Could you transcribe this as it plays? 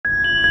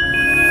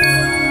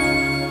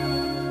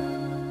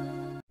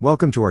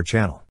Welcome to our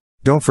channel.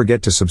 Don't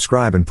forget to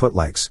subscribe and put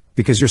likes,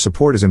 because your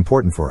support is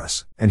important for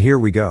us. And here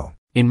we go.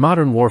 In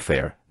modern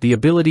warfare, the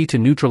ability to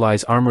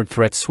neutralize armored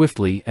threats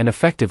swiftly and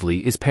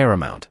effectively is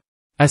paramount.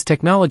 As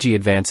technology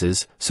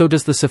advances, so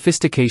does the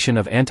sophistication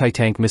of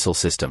anti-tank missile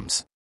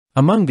systems.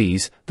 Among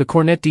these, the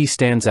Kornet-D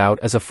stands out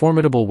as a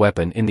formidable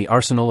weapon in the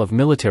arsenal of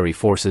military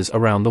forces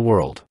around the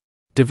world.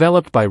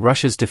 Developed by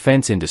Russia's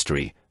defense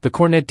industry, the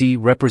Kornet-D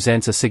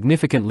represents a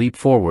significant leap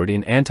forward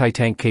in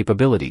anti-tank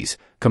capabilities,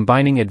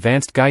 combining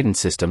advanced guidance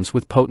systems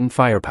with potent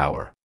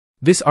firepower.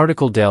 This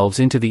article delves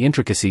into the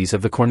intricacies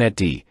of the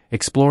Kornet-D,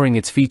 exploring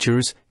its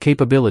features,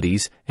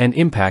 capabilities, and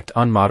impact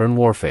on modern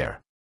warfare.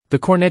 The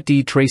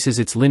Kornet-D traces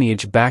its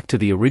lineage back to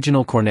the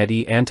original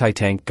Kornet-E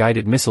anti-tank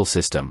guided missile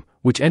system,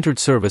 which entered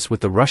service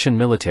with the Russian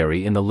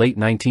military in the late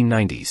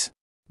 1990s.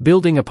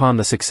 Building upon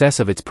the success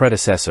of its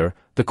predecessor,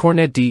 the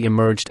Kornet-D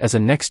emerged as a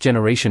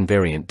next-generation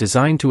variant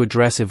designed to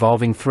address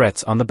evolving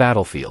threats on the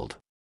battlefield.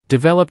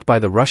 Developed by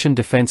the Russian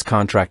defense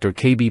contractor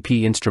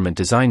KBP Instrument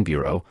Design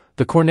Bureau,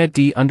 the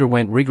Kornet-D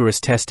underwent rigorous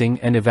testing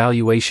and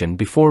evaluation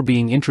before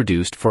being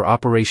introduced for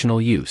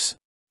operational use.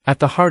 At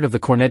the heart of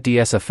the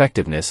Kornet-D's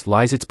effectiveness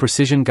lies its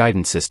precision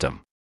guidance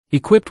system.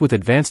 Equipped with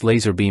advanced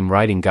laser beam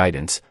riding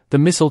guidance, the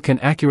missile can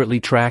accurately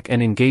track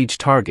and engage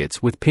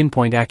targets with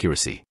pinpoint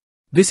accuracy.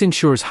 This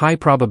ensures high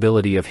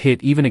probability of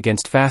hit even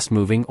against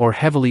fast-moving or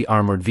heavily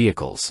armored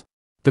vehicles.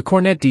 The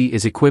Kornet-D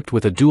is equipped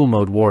with a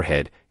dual-mode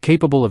warhead,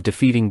 capable of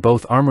defeating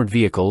both armored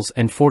vehicles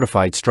and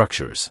fortified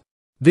structures.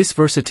 This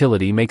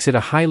versatility makes it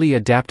a highly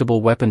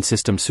adaptable weapon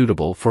system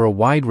suitable for a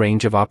wide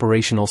range of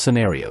operational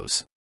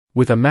scenarios.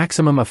 With a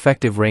maximum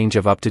effective range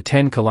of up to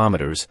 10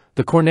 kilometers,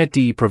 the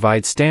Kornet-D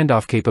provides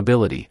standoff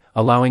capability,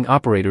 allowing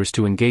operators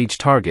to engage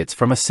targets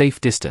from a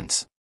safe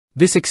distance.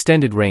 This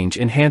extended range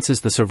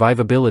enhances the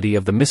survivability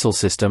of the missile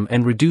system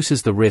and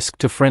reduces the risk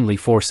to friendly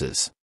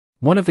forces.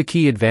 One of the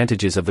key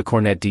advantages of the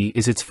Kornet-D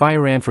is its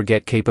fire and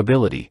forget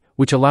capability,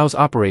 which allows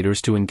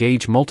operators to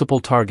engage multiple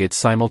targets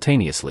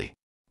simultaneously.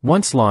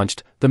 Once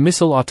launched, the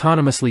missile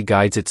autonomously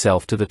guides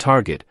itself to the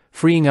target,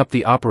 freeing up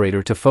the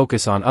operator to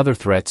focus on other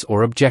threats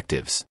or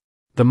objectives.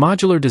 The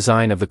modular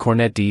design of the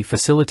Kornet-D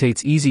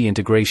facilitates easy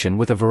integration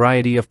with a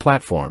variety of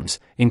platforms,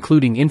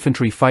 including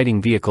infantry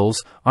fighting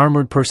vehicles,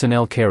 armored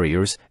personnel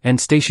carriers, and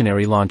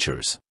stationary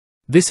launchers.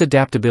 This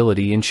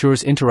adaptability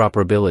ensures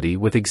interoperability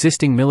with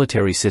existing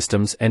military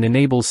systems and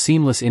enables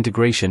seamless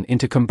integration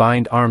into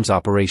combined arms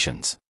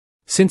operations.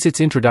 Since its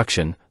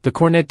introduction, the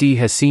Kornet-D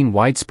has seen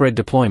widespread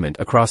deployment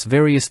across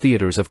various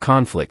theaters of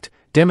conflict,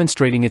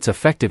 demonstrating its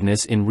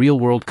effectiveness in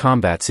real-world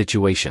combat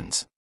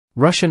situations.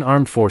 Russian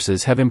armed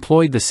forces have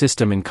employed the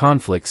system in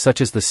conflicts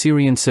such as the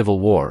Syrian civil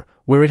war,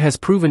 where it has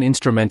proven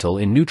instrumental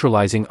in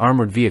neutralizing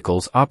armored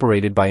vehicles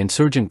operated by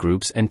insurgent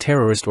groups and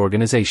terrorist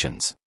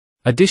organizations.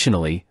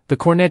 Additionally, the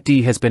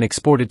Kornet-D has been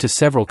exported to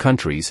several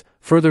countries,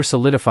 further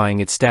solidifying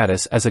its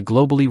status as a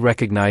globally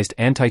recognized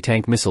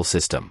anti-tank missile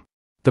system.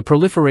 The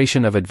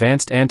proliferation of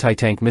advanced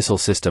anti-tank missile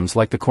systems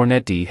like the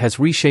Kornet-D has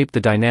reshaped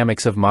the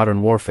dynamics of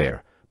modern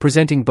warfare,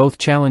 presenting both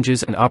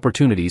challenges and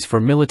opportunities for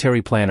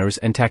military planners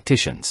and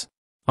tacticians.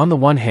 On the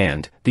one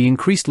hand, the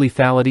increased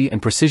lethality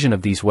and precision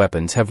of these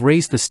weapons have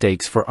raised the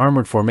stakes for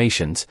armored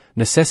formations,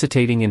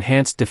 necessitating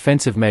enhanced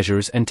defensive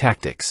measures and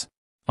tactics.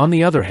 On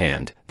the other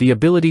hand, the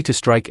ability to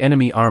strike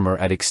enemy armor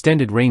at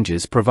extended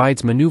ranges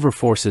provides maneuver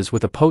forces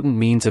with a potent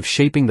means of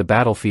shaping the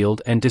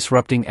battlefield and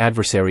disrupting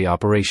adversary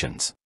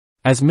operations.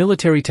 As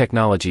military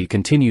technology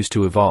continues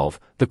to evolve,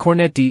 the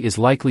Kornet-D is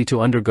likely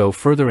to undergo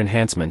further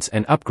enhancements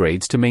and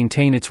upgrades to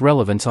maintain its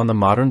relevance on the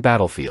modern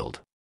battlefield.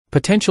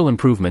 Potential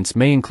improvements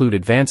may include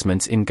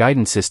advancements in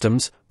guidance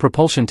systems,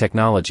 propulsion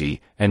technology,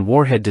 and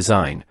warhead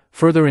design,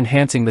 further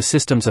enhancing the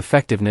system's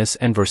effectiveness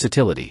and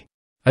versatility.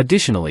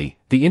 Additionally,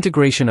 the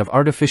integration of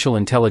artificial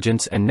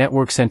intelligence and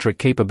network-centric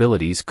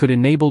capabilities could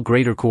enable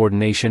greater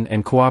coordination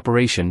and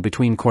cooperation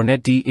between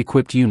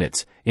Kornet-D-equipped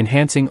units,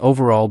 enhancing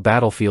overall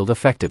battlefield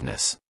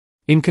effectiveness.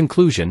 In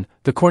conclusion,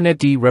 the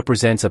Kornet-D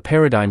represents a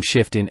paradigm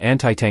shift in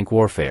anti-tank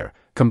warfare,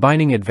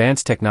 combining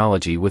advanced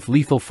technology with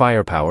lethal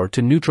firepower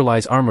to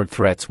neutralize armored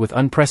threats with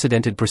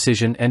unprecedented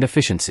precision and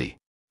efficiency.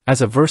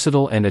 As a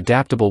versatile and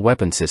adaptable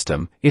weapon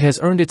system, it has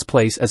earned its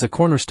place as a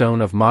cornerstone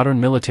of modern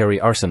military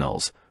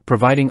arsenals,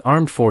 providing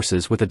armed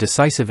forces with a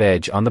decisive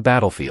edge on the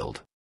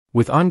battlefield.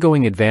 With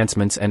ongoing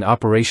advancements and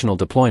operational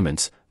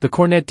deployments, the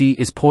Kornet-D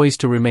is poised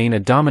to remain a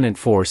dominant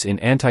force in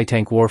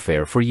anti-tank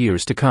warfare for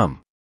years to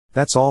come.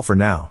 That's all for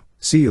now.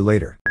 See you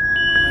later.